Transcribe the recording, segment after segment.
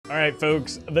Alright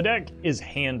folks, the deck is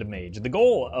Hand Mage. The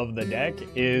goal of the deck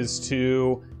is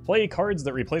to play cards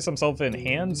that replace themselves in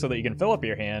hand so that you can fill up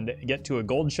your hand, get to a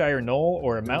Goldshire Gnoll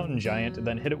or a Mountain Giant,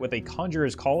 then hit it with a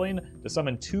Conjurer's Calling to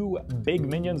summon 2 big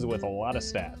minions with a lot of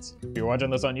stats. If you're watching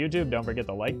this on YouTube, don't forget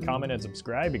to like, comment, and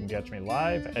subscribe. You can catch me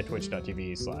live at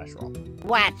twitch.tv/Roffle.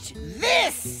 Watch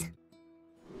this!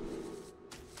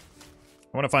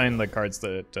 I want to find the cards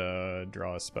that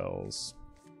draw spells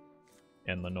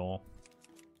in the Gnoll.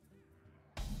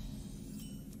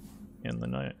 And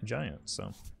the Giant,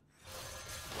 so.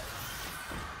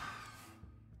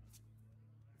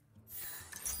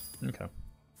 Okay.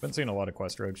 Been seeing a lot of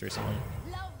quest rogues recently.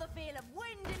 Love the feel of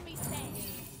wind in me sails.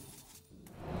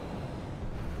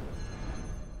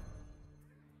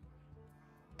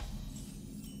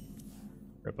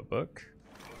 Rip a book.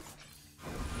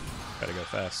 Gotta go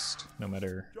fast, no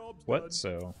matter what,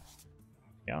 so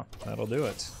yeah, that'll do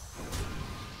it.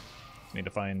 Need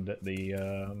to find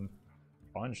the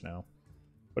sponge now.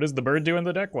 What does the bird do in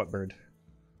the deck? What bird?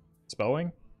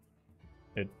 Spellwing?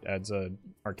 It adds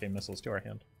arcane missiles to our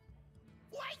hand.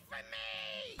 Wait for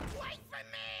me! Wait for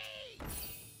me!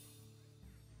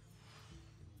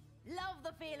 Love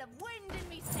the feel of wind in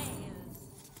me sails.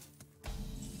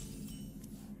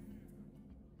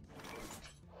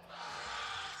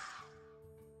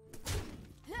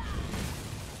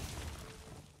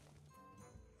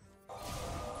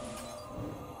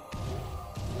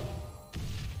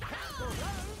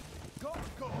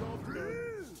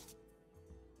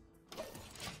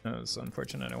 That was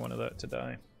unfortunate. I wanted that to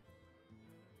die.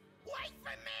 Wait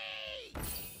for me!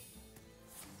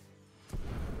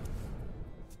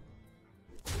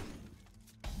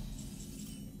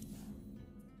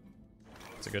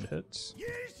 It's a good hit.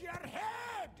 Use your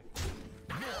head!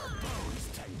 More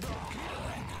bones to knock.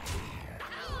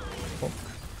 Oh.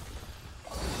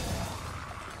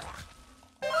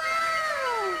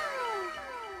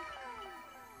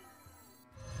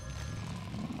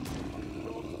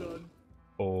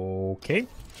 Okay.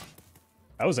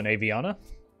 That was an Aviana.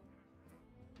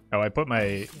 Oh, I put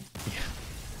my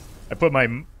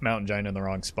Mountain Giant in the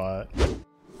wrong spot.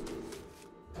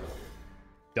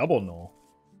 Double null.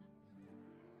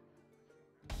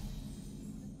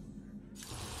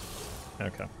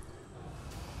 Okay.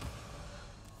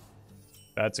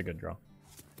 That's a good draw.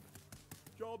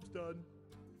 Job's done.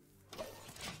 As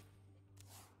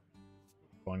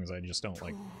long as I just don't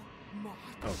like,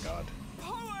 oh god,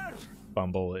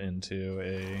 bumble into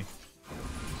a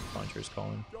Conjurer's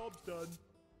Calling. Job's done.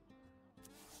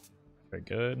 Very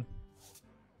good.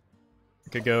 I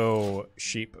could go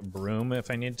Sheep Broom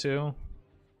if I need to,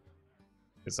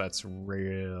 because that's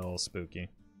real spooky.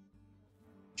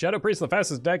 Shadow Priest, the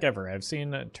fastest deck ever. I've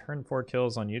seen turn 4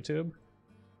 kills on YouTube.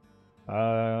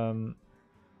 I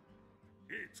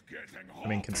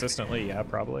mean, consistently, yeah,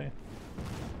 probably.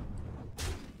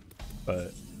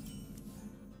 But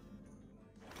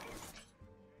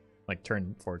like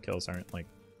turn 4 kills aren't like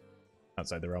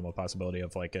outside the realm of possibility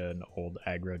of like an old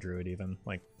aggro druid even.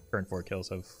 Like turn 4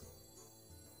 kills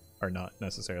are not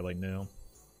necessarily new.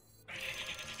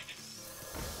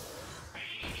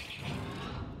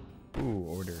 Ooh,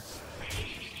 order.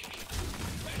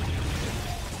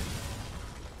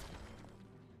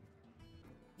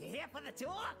 You here for the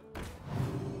tour?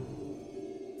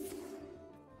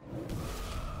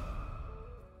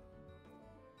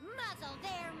 Muzzle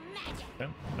their magic.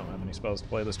 Okay, don't have any spells to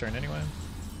play this turn anyway.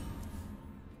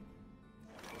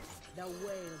 The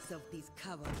wails of these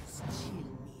caverns chill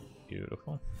me.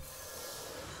 Beautiful.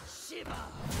 Shiver.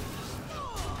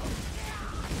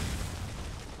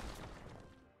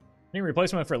 Any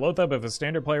replacement for Loatheb if a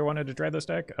standard player wanted to try this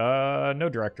deck? No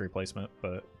direct replacement,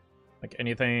 but like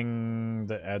anything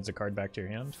that adds a card back to your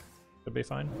hand would be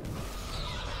fine.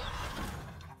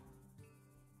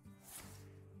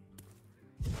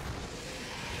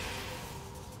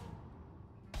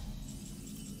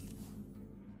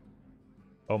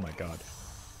 Oh my god.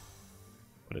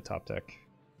 What a top deck.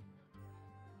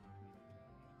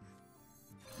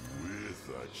 With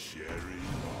a cherry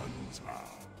on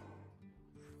top.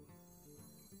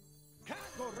 Can't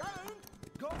go round,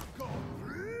 go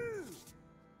through.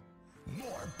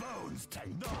 More bones to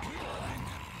knock.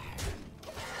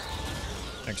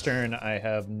 Next turn, I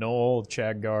have Gnoll,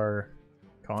 Khadgar,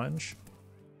 Conj.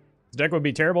 This deck would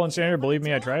be terrible in standard, believe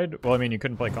me, I tried. Well, I mean, you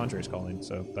couldn't play Conjurer's Calling,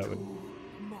 so that would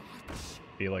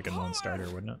be like a non-starter,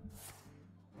 wouldn't it?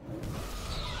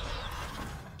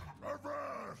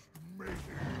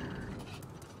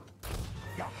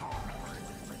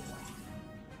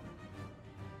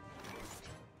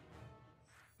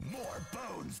 More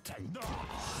bones to knock.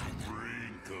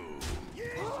 Sprinkle.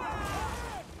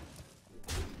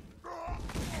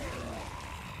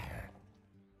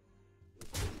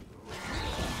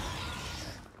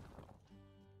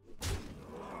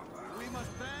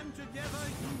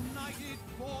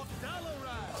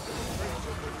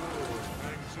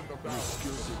 Fate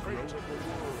of the world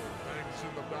hangs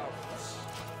in the balance.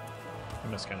 I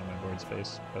missed kind of my board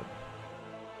space, but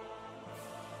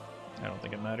I don't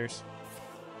think it matters.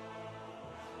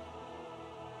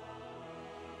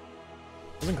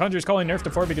 Wasn't Conjurer's Calling nerfed to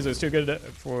 4 because it was too good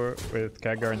with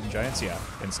Khadgar and the Giants? Yeah,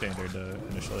 in Standard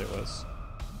initially it was.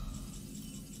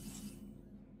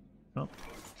 Well,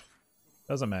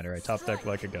 doesn't matter. I top deck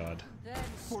like a god.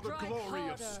 For the glory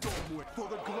of Stormwind. For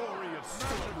the glory of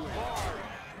Stormwind.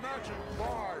 Magic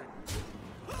Bard.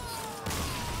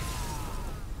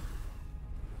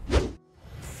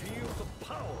 Feel the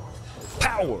power.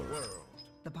 Power!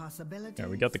 The possibilities. Yeah,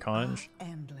 we got the Conj.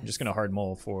 Endless. I'm just gonna hard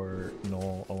mull for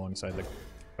Gnoll alongside the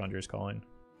Conjurer's Calling.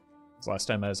 This last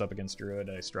time I was up against Druid,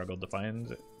 I struggled to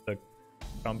find the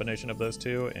combination of those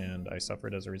two, and I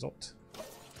suffered as a result.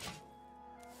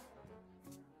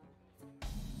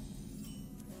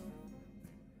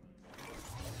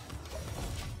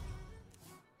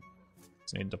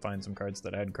 Just need to find some cards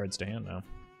that add cards to hand now.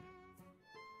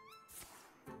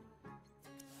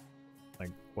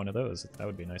 Like one of those, that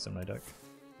would be nice in my deck.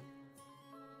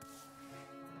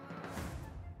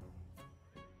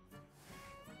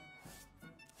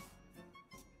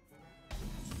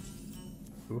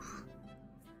 Oof.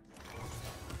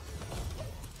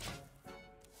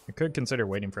 I could consider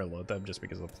waiting for a Loatheb just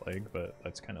because of the Plague, but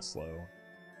that's kind of slow.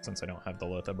 Since I don't have the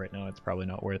Loatheb right now, it's probably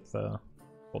not worth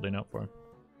holding out for.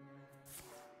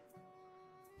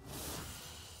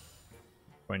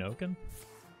 Coin Oaken?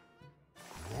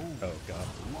 Oh god.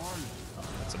 Oh,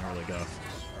 that's an early guff.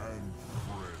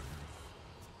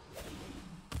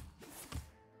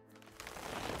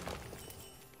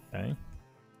 Okay.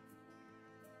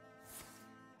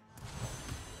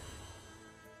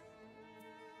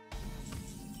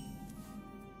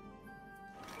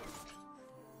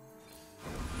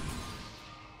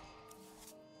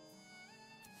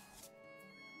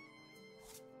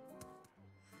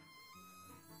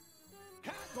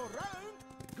 Can't go round,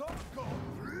 go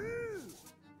through.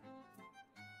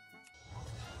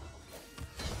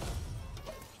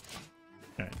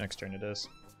 Alright, next turn it is.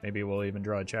 Maybe we'll even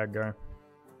draw a Khadgar.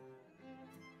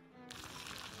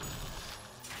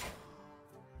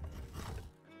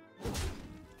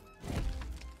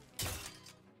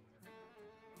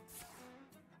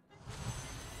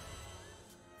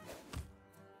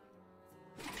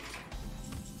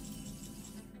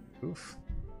 Oof.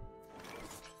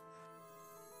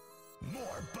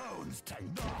 More bones to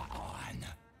gnaw on.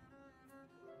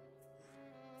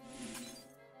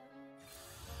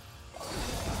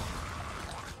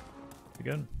 You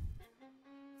good?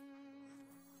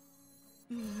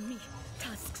 Me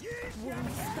tusks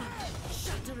won't stop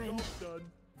shattering. Done.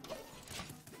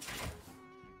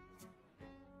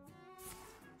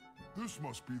 This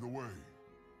must be the way.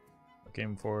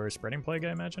 Looking for Spreading Plague,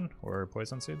 I imagine? Or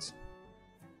Poison Seeds?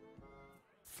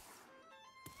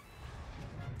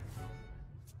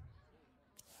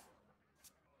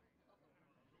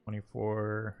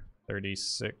 $24,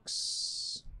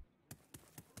 $36.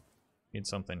 Need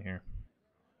something here.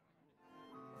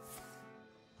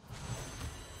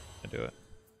 I do it.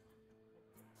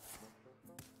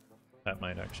 That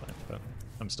might actually, but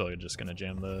I'm still just gonna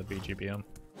jam the BGPM.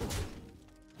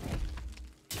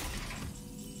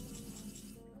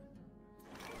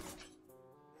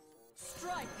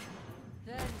 Strike!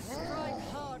 Then strike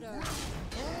harder!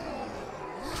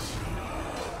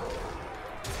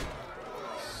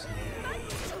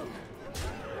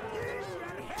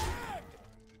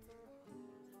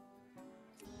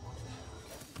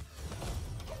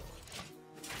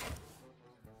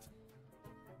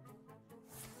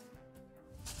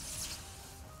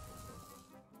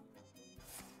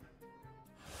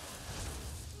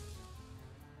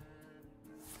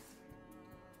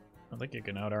 I think you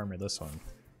can out armor this one.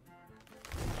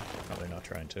 Oh, they're not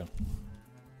trying to.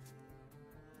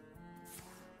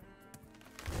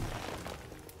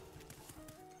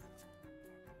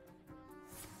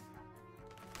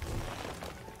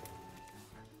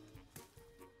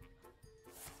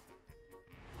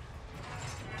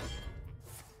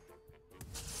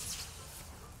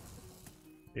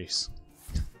 Jeez.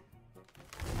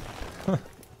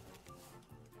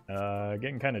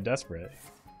 Getting kind of desperate.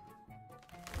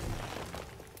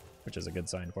 Which is a good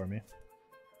sign for me.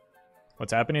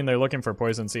 What's happening? They're looking for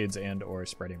Poison Seeds and or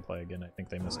Spreading Plague, and I think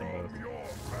they missed them both. Your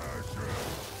passion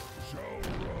shall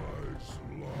rise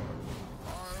light.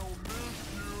 I'll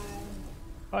miss you.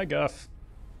 Hi, Guff.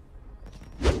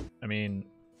 I mean,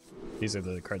 these are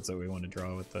the cards that we want to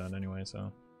draw with that anyway,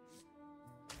 so.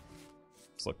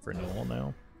 Let's look for Gnoll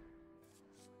now.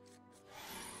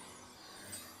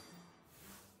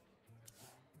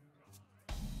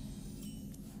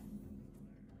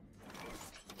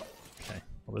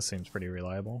 Well, this seems pretty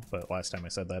reliable, but last time I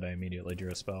said that, I immediately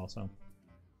drew a spell, so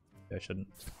I shouldn't.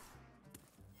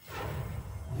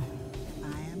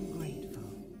 I am grateful.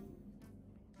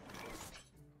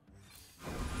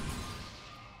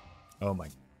 Oh my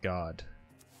god.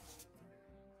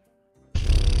 This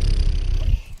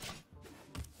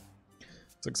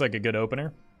looks like a good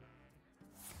opener.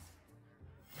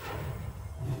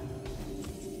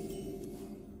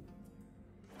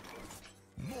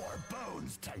 More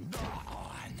bones to gnaw on.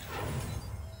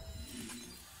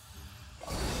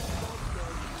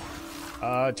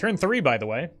 Turn 3, by the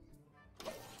way.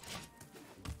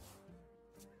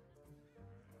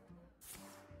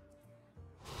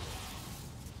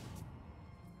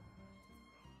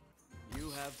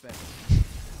 You have been.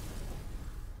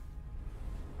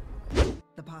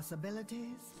 The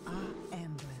possibilities are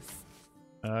endless.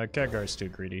 Khadgar's too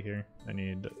greedy here. I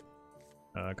need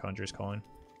Conjurer's Calling.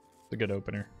 It's a good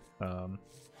opener.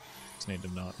 Just need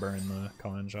to not burn the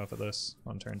Conj off of this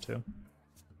on turn 2.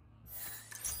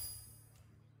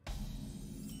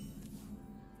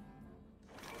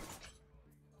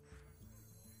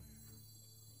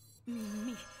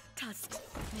 Me tusk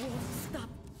won't stop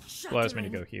Allows me to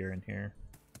shattering. go here and here.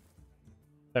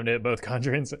 Time to hit both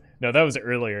Conjurings. No, that was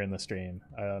earlier in the stream.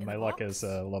 My luck has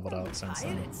leveled out since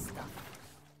then. Pirate stuff.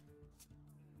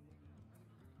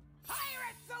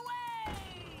 Pirates away!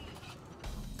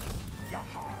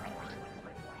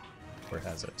 Where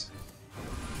has it?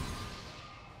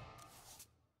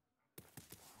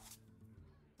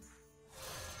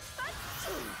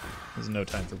 There's no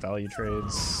time for value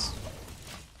trades.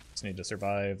 Just need to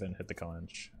survive and hit the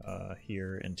conch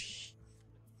here and here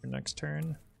next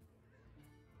turn.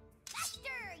 After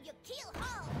you kill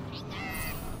all anger.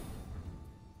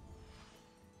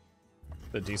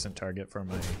 The decent target for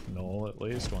my Gnoll, at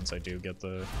least, once I do get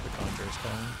the Conjurer's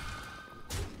Calling.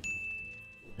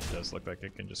 It does look like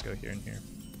it can just go here and here.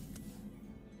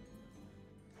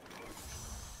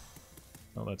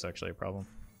 Oh, that's actually a problem.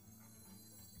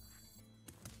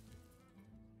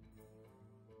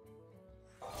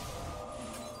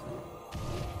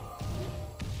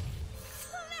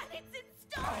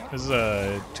 This is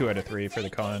a 2 out of 3 for the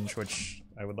conj, which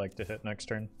I would like to hit next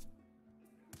turn.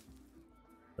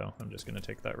 So I'm just going to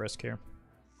take that risk here.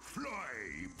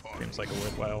 Seems like a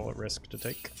worthwhile risk to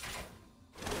take.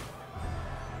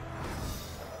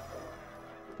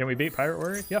 Can we beat Pirate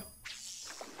Warrior? Yeah.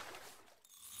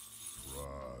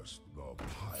 Trust the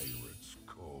pirate's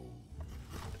code.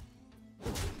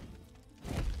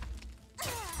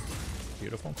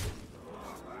 Beautiful.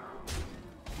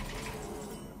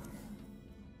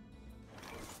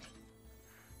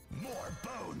 More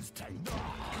bones to gnaw.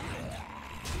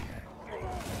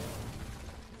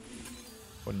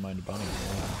 Wouldn't mind a bunny.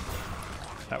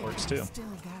 That works too. Still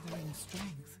gathering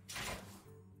strength.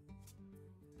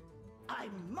 I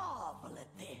marvel at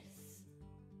this.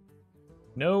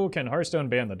 No, can Hearthstone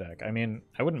ban the deck? I mean,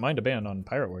 I wouldn't mind a ban on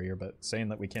Pirate Warrior, but saying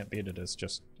that we can't beat it is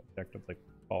just objectively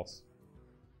false.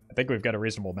 I think we've got a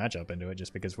reasonable matchup into it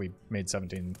just because we made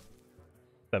 17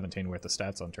 worth of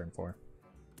stats on turn 4.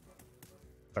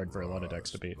 Hard for a lot of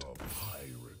decks to beat. The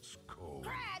pirate's code.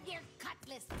 Grab your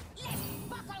cutlass. Let's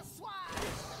buckle swash.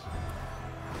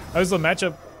 How's the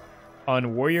matchup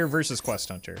on Warrior versus Quest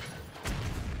Hunter?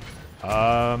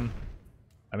 I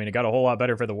mean, it got a whole lot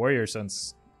better for the Warrior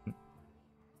since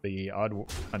the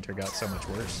Odd Hunter got so much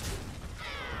worse.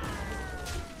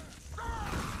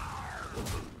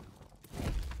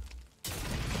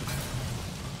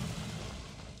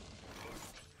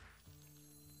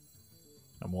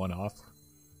 I'm one off.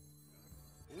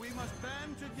 We must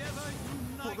band together,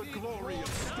 united for the glory of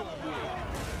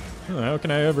Stormwind. How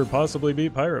can I ever possibly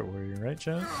beat Pirate Warrior, right,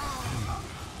 chat?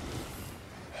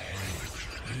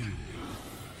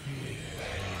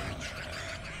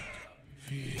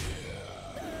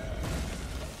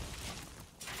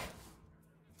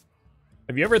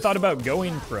 Have you ever thought about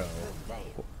going pro?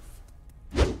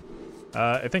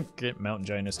 I think Mountain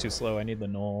Giant is too slow. I need the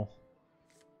Gnoll.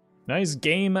 Nice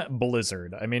game,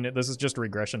 Blizzard. I mean, this is just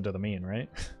regression to the mean, right?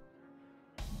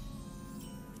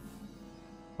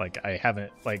 Like, I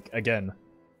haven't, like, again,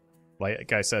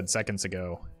 like I said seconds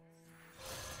ago,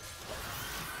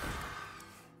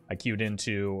 I queued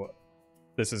into,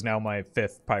 this is now my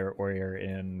 5th Pirate Warrior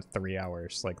in 3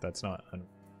 hours. Like, that's not...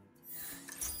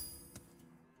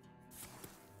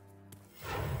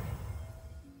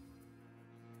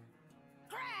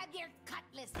 Grab your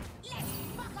cutlass. Let's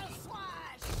buckle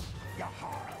swash.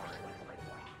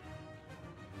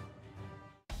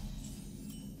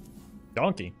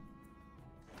 Donkey.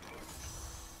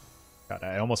 God,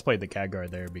 I almost played the Khadgar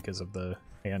there because of the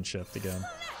hand shift again.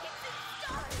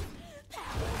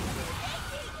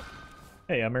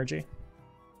 Hey, Emergy.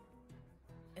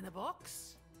 In the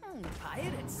box?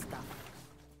 Pirate stuff.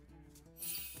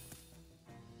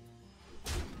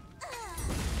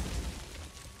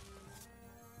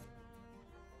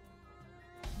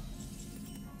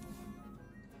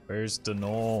 Where's the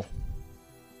Gnoll?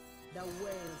 The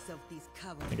wails of these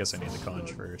caverns. I guess I need the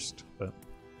conch first, but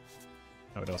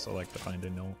I would also like to find a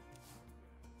Gnoll.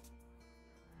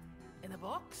 In the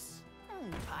box?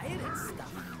 Pirate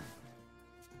stuff.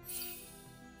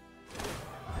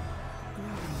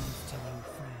 Greetings to you,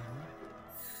 friend.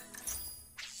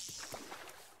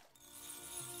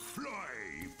 Fly,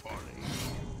 Polly.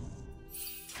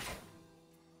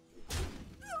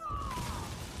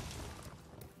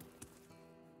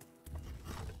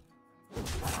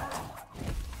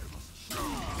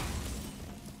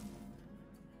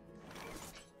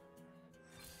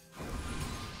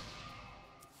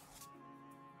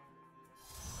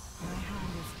 My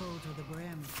hand is full to the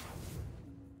brim.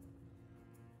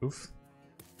 Oof.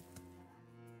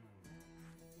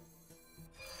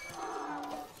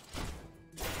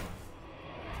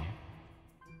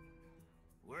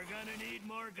 We're gonna need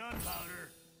more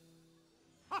gunpowder.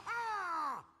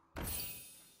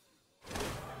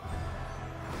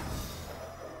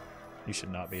 You should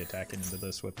not be attacking into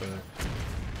this with the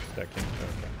deckhand.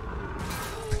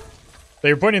 Okay.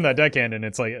 They were pointing that deckhand, and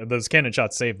it's like those cannon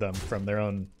shots saved them from their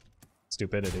own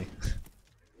stupidity.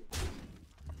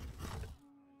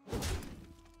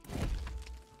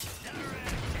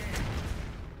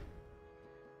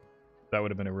 That would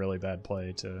have been a really bad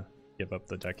play to give up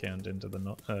the deckhand into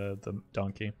the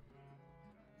donkey.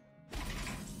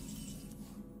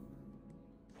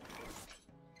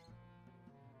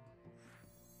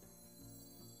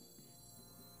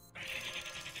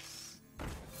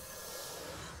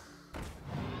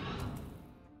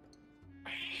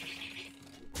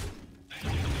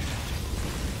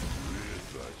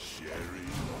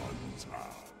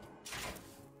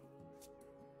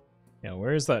 Yeah,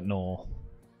 where's that Gnoll?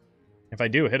 If I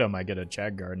do hit him, I get a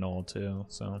Khadgar Gnoll too,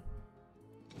 so.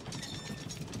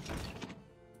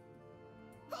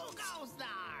 Who goes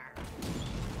there?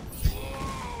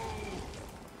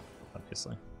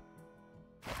 Obviously.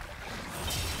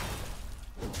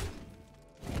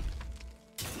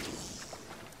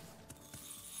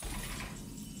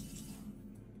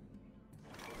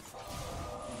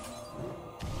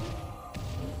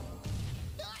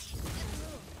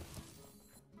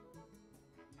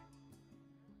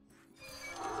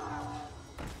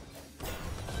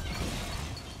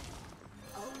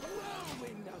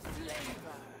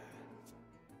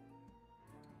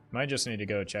 Might just need to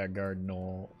go Khadgar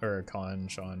Gnoll or a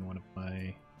conch on one of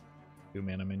my 2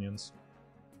 mana minions.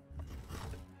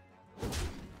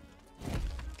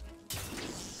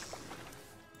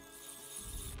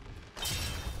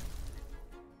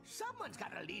 Someone's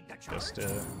gotta lead the charge. Just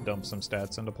to dump some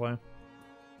stats into play.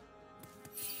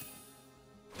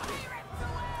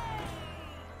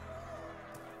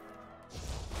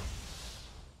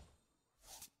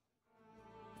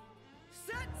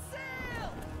 Set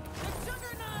sail! The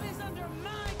Juggernaut is under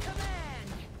my command!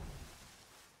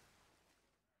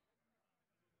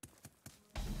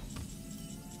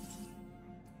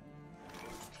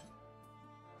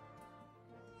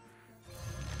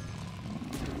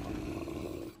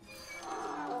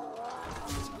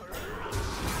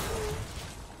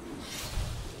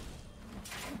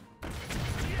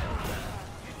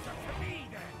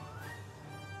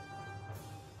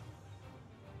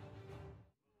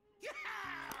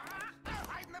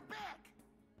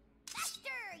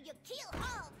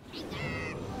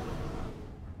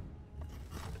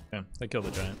 Yeah, they killed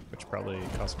the giant, which probably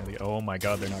cost me the. Oh my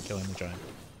god, they're not killing the giant.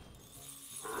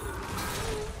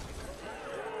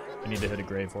 I need to hit a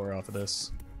grave horror off of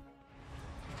this.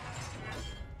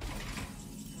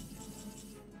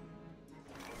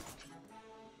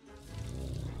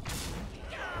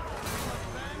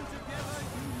 Band together,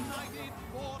 united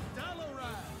for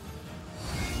Dalaran.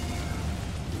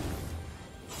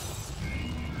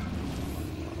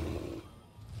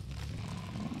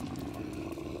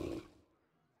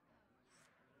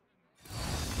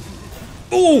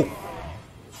 Oh!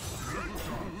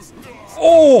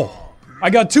 Oh! I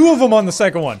got 2 of them on the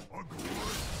second one.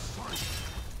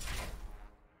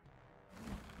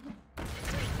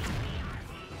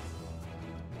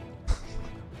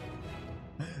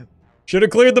 Should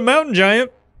have cleared the mountain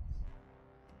giant.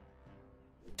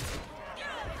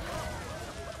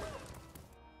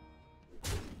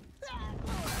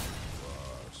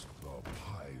 First, the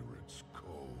pirate's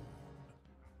code.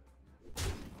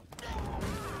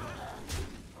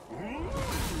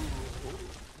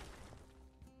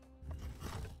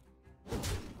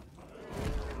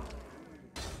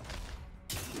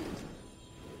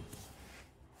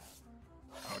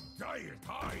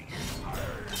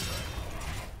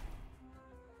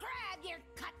 Grab your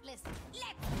cutlass.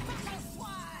 Let's battle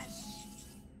swash.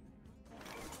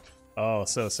 Oh,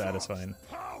 so satisfying.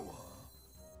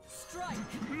 Strike.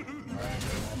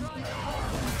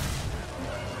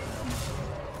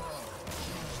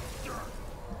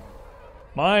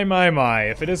 My,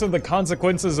 if it isn't the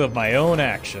consequences of my own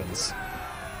actions.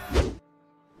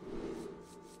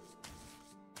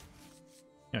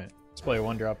 Alright, let's play a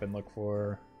 1-drop and look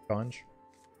for Conj.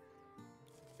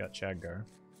 Got Khadgar.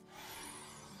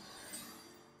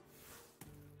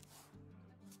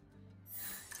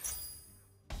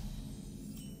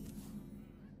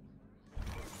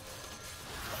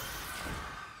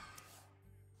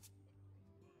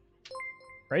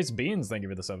 Rice Beans, thank you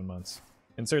for the 7 months.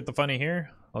 Insert the funny here.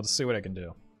 I'll just see what I can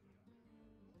do.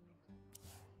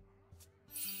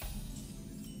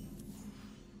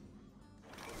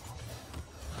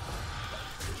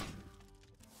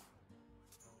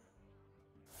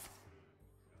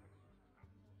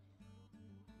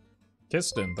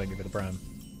 Kiston, thank you for the prime.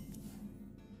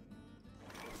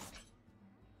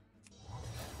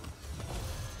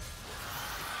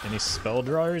 Any spell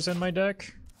drawers in my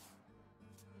deck?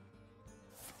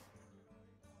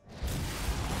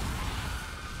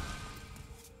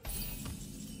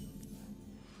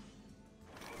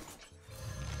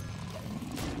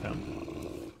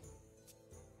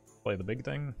 Play the big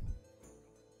thing.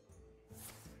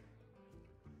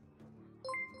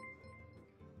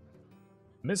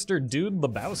 Mr. Dude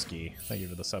Lebowski, thank you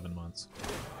for the 7 months.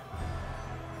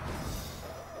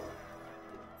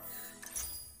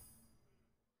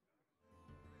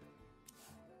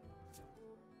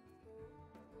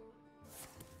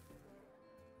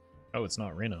 Oh, it's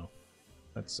not Reno.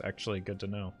 That's actually good to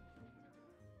know.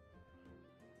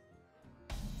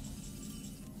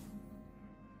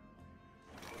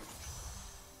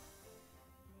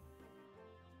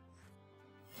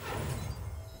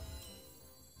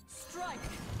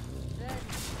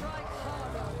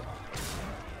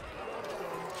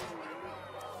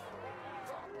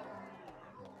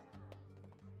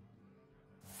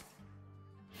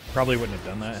 Probably wouldn't have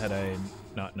done that had I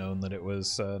not known that it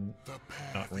was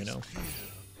not Reno.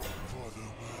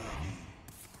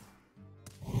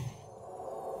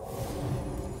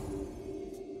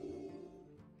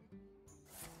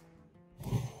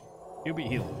 You'll be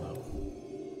healed though.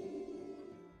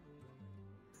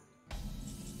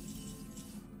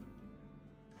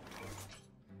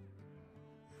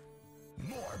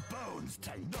 More bones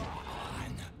to gnaw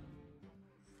on.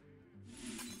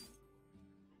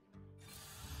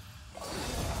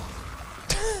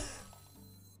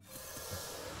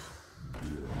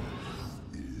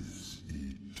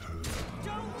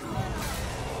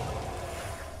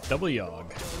 Double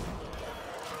Yogg.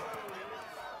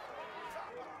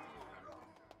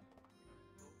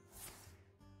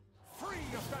 Free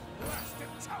of that blasted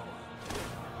tower.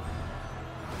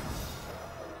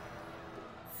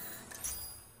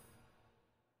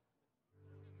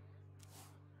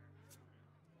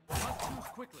 Not too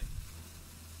quickly.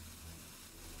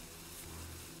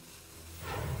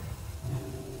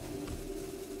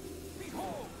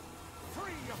 Behold,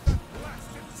 free of that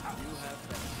blasted tower. You have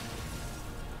been.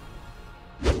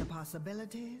 The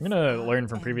possibilities. I'm gonna learn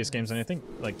from previous games, and I think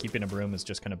like keeping a broom is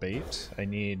just kind of bait.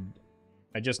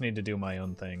 I just need to do my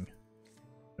own thing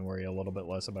and worry a little bit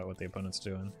less about what the opponent's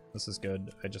doing. This is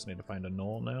good. I just need to find a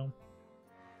Gnoll now.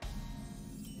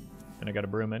 And I got a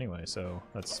broom anyway, so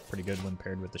that's pretty good when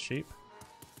paired with the sheep.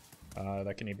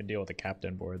 That can even deal with the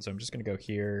captain board, so I'm just gonna go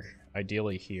here,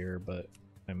 ideally here, but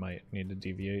I might need to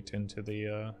deviate into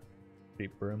the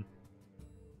sheep broom.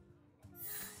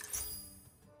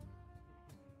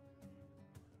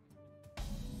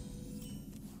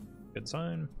 Good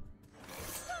sign.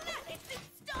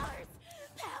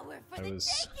 I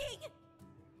was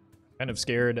kind of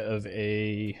scared of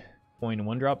a coin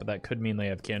 1-drop, but that could mean they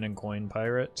have cannon coin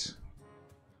pirate,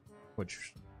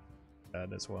 which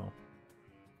bad as well.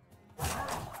 I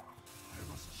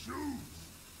must choose.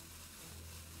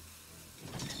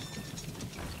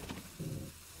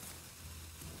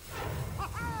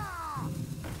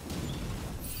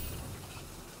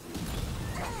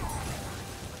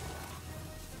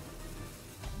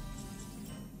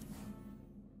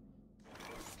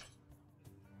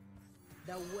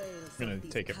 I'm gonna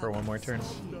take it for one more turn.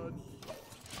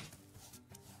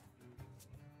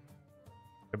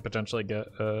 Could potentially get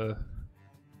a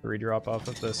redrop off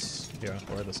of this, yeah,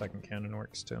 or the second cannon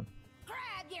works too.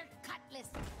 Grab your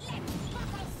cutlass. Let's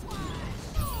buckle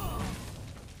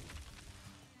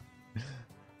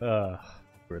swash.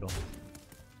 Brutal.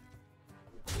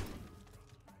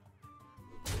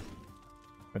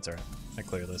 That's alright. I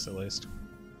clear this at least.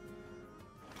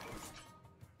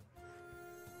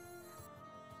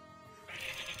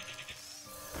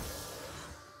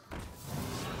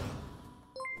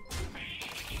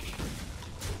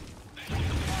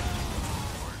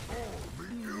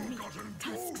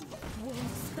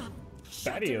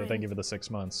 Patio, thank you for the 6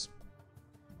 months.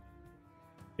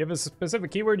 You have a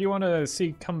specific keyword you want to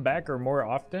see come back or more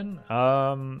often?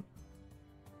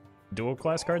 Dual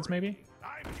class cards, maybe?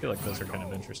 I feel like those are kind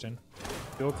of interesting.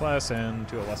 Dual class and,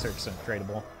 to a lesser extent,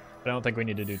 tradable. But I don't think we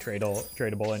need to do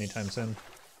tradable anytime soon.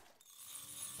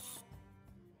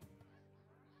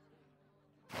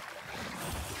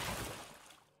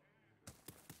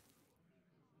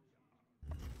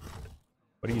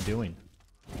 What are you doing?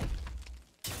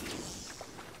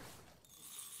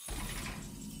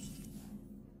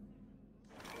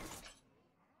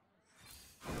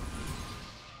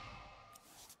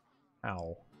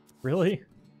 Ow. Really?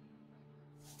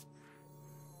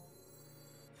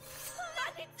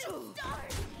 Let it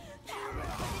start!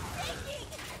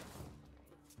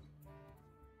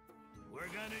 We're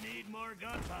gonna need more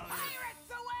gunpowder. Pirates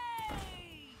away!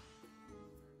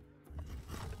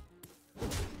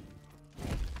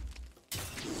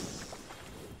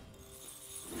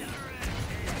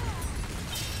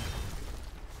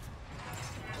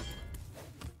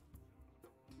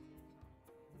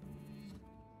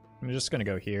 I'm just gonna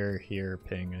go here, here,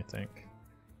 ping, I think.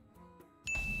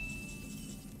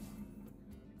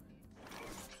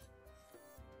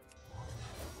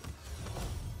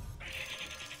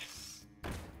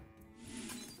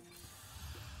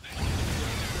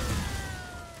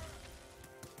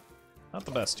 Not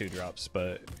the best 2-drops,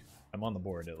 but I'm on the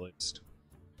board at least.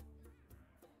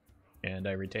 And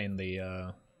I retain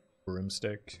the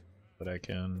broomstick, but I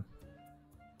can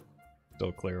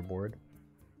still clear a board.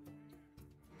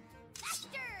 Trust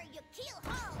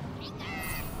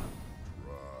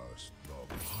the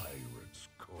pirate's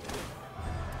code.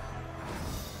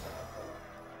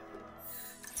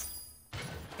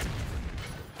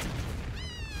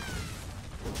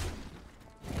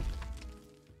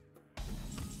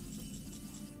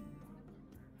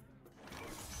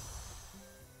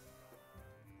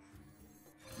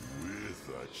 With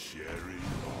a cherry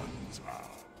on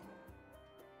top.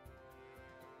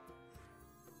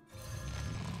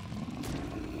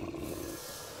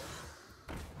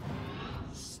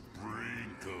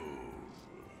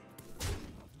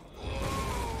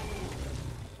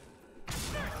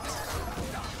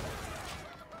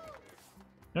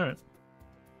 Alright.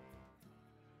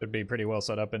 Should be pretty well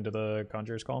set up into the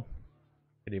Conjurer's Call.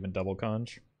 Could even double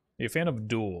conj. Are you a fan of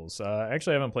duels?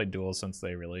 Actually, I haven't played duels since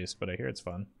they released, but I hear it's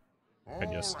fun. I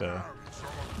just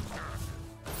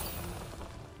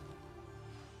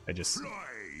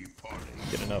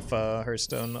get enough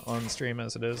Hearthstone on stream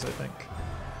as it is, I think.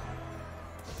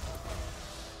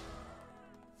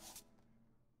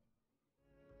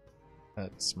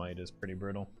 That smite is pretty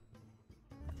brutal.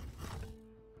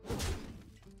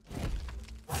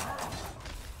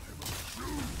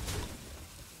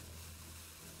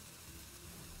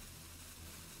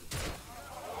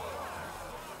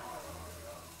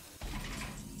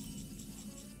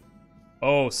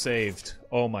 Oh, saved.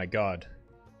 Oh my god.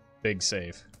 Big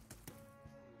save.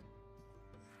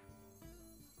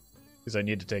 Because I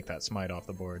need to take that smite off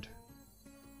the board.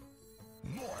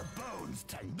 More bones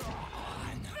to gnaw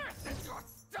on. This is your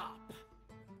stop.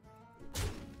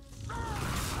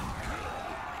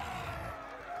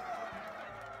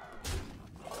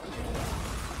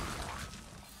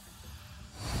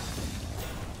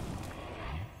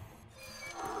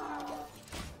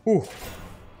 Ooh.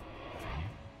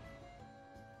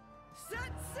 Set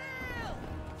sail!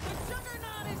 The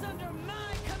Juggernaut is under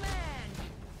my command!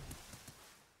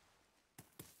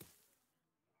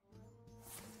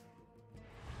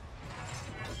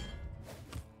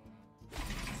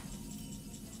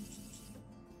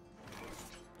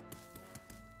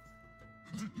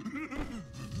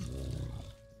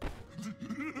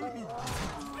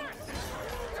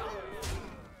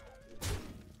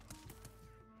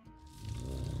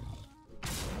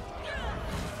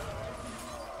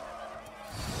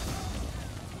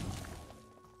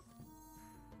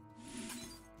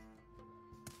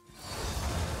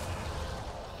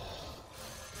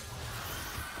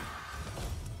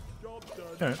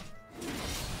 Alright.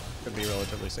 Could be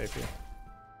relatively safe here.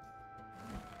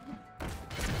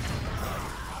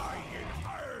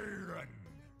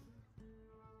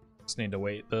 Just need to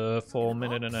wait the full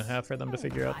minute and a half for them to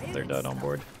figure out that they're dead on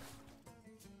board.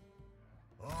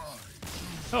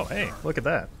 Oh, hey, look at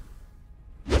that.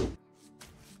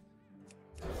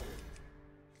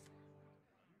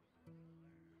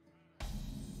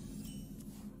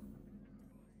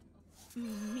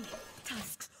 Me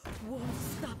tusks won't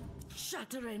stop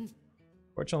shattering.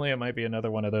 Fortunately, it might be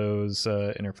another one of those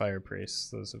Inner Fire Priests.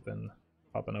 Those have been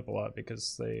popping up a lot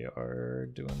because they are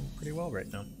doing pretty well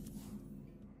right now.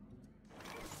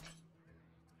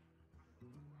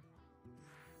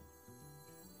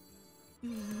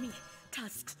 Me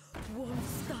tusks won't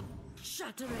stop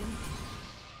shattering.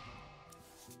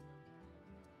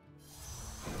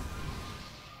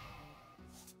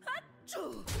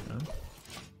 Achoo!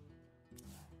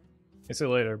 See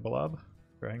you later, Blob,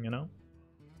 for hanging out.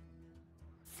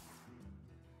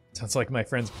 Sounds like my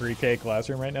friend's pre-K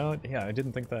classroom right now. Yeah, I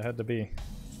didn't think that had to be.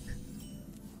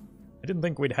 I didn't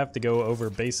think we'd have to go over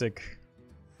basic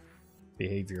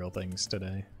behavioral things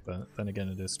today, but then again,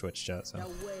 it is Twitch chat, so. The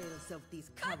wails of these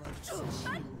cowards.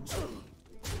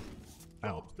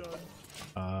 Ow.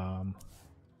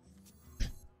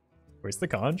 Where's the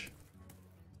conj?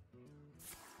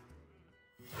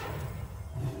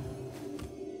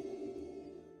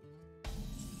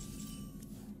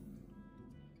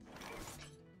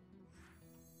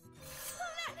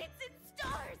 Planets and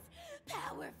stars!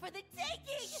 Power for the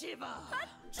taking! Shiva!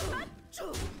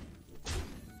 Achoo!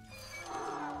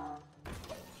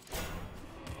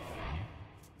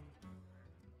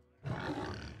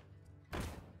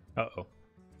 Uh-oh.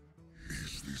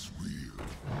 Is this real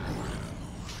or an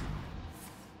illusion?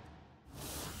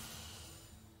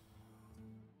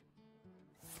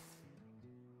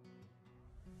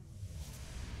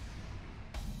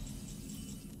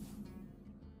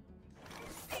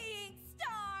 Seeing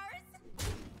stars!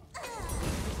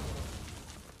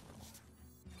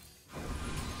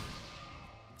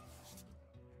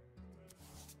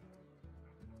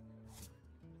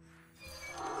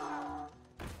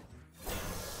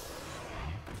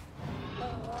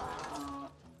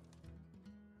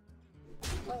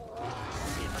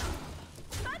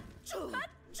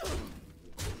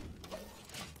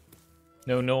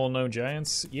 No Knoll, no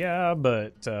Giants? Yeah,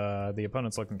 but the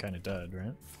opponent's looking kind of dead,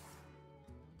 right?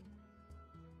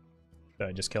 Should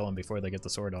I just kill them before they get the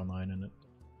sword online in it?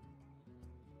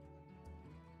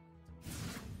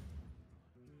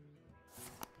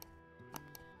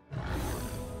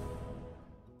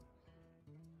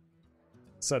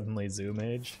 Suddenly Zoo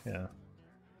Mage? Yeah.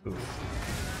 Oof.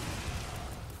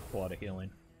 A lot of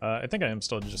healing. I think I am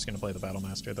still just going to play the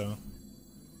Battlemaster, though.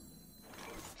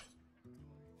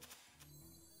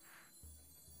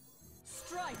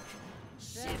 Strike!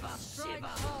 Shiva! Strike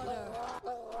harder!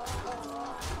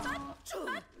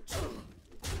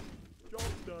 Job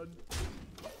done.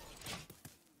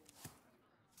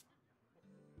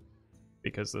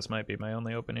 Because this might be my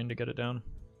only opening to get it down.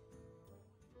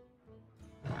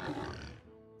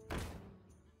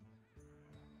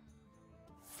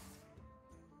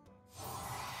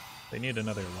 They need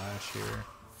another lash here.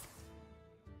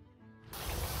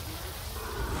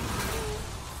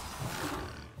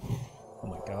 Oh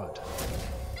my god.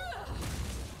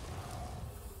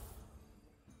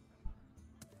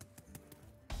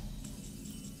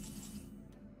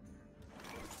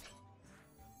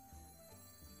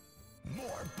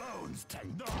 More bones to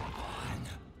gnaw on.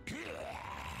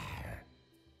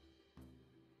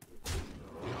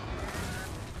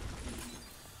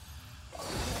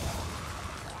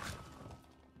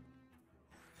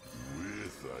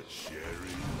 With a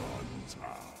cherry on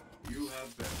top. You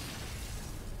have been.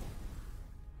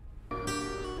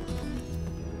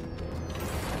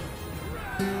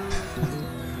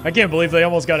 I can't believe they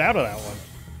almost got out of that one.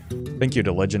 Thank you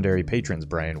to legendary patrons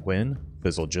Brian Wynn,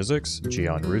 Fizzle Jizzix,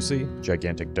 Gian Rusi,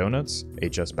 Gigantic Donuts,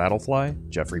 HS Battlefly,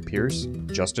 Jeffrey Pierce,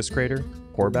 Justice Crater,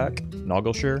 Porback,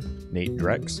 Noggleshire, Nate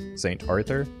Drex, St.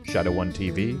 Arthur, Shadow1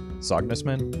 TV,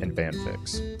 Sognusman, and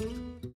Vanfix.